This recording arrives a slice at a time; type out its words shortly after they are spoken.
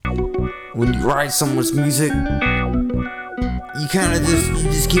when you write someone's music, you kind of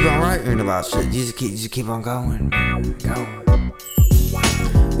just keep on writing about shit. You just keep on going.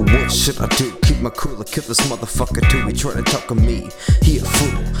 What should I do? Keep my cool or kill this motherfucker too. He try to talk to me, he a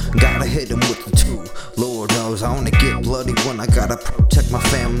fool. Gotta hit him with the two. Lord knows I only get bloody when I gotta protect my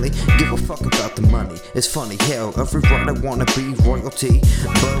family. Give a fuck about the money. It's funny, hell, every writer wanna be royalty,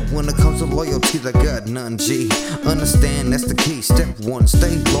 but when it comes to loyalty, I got none, G. Understand that's the key. Step 1,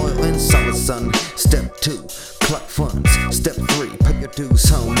 stay loyal and solid, son. Step 2, collect funds. Step 3, pay your dues,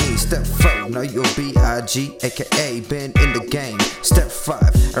 homie. Step 4, know your B.I.G, aka been in the game. Step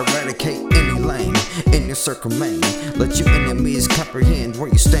 5, eradicate any lane in your circle, main. Let your enemies comprehend where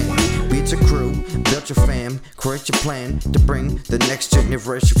you stand. Beat your crew, build your fam, create your plan to bring the next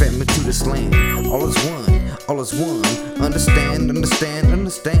generation family to this land. All is one, all is one. Understand, understand,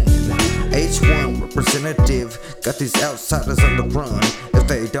 understand. H1 representative got these outsiders on the run. If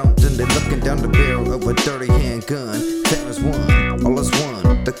they don't, then they're looking down the barrel of a dirty handgun. Fam is one, all is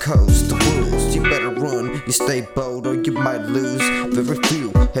one. The coast, the rules, you better run. You stay bold or you might lose. Very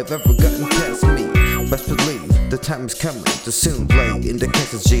few have ever gotten past me. Best believe the time is coming to soon lay in the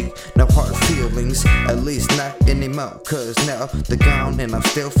case of G. No hard feelings, at least not anymore. Cause now they're gone and I'm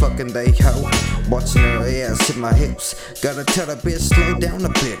still fucking they hoe. Watching her ass hit my hips. Gotta tell that bitch slow down a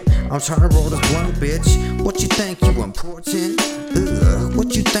bit. I'm trying to roll this blunt, bitch. What you think you important?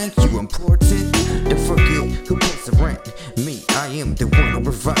 What you think you important? Don't forget who pays the rent. Me, I am the one who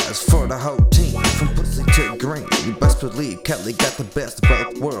provides for the whole team. From pussy to green, you best believe Kelly got the best of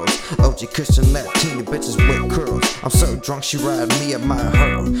both worlds. OG Christian Latino bitches with curls. I'm so drunk she ride me at my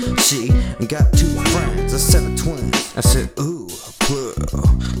her. She got 2 friends, a set of twins. I said, ooh, plural,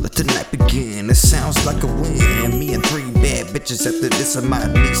 let the night begin. It sounds like a win. Me and 3 bad bitches after this I might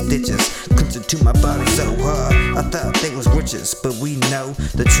need stitches. Clenching to my body so hard, I thought they was witches. But we know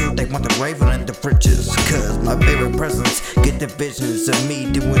the truth, they want the raven and the britches. Cause my very presence get the visions of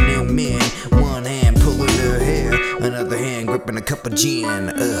me doing them in. One hand pulling her hair, another hand gripping a cup of gin.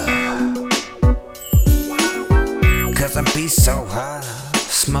 Cause I be so high,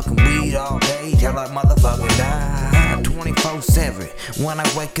 smoking weed all day till I motherfucking die. 24/7, when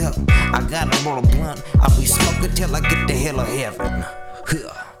I wake up, I gotta roll a blunt. I'll be smoking till I get the hell of heaven.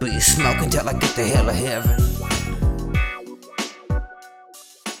 Be smoking till I get the hell of heaven.